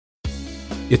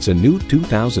It's a new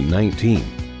 2019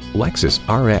 Lexus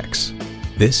RX.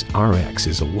 This RX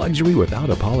is a luxury without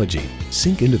apology.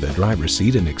 Sink into the driver's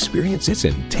seat and experience its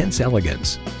intense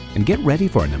elegance. And get ready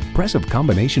for an impressive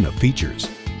combination of features.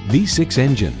 V6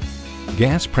 engine,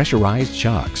 gas pressurized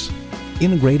shocks,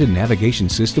 integrated navigation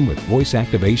system with voice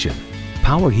activation,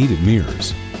 power heated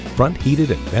mirrors, front heated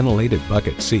and ventilated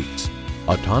bucket seats,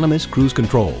 autonomous cruise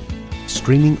control,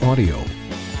 streaming audio,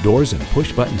 doors and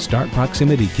push button start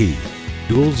proximity key,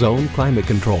 dual zone climate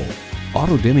control,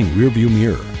 auto dimming rear view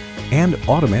mirror, and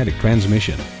automatic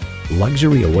transmission.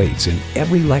 Luxury awaits in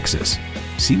every Lexus.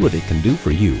 See what it can do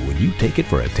for you when you take it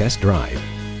for a test drive.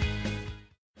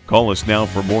 Call us now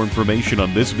for more information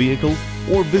on this vehicle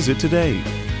or visit today.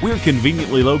 We're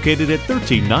conveniently located at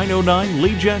 13909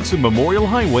 Lee Jackson Memorial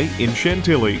Highway in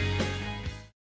Chantilly.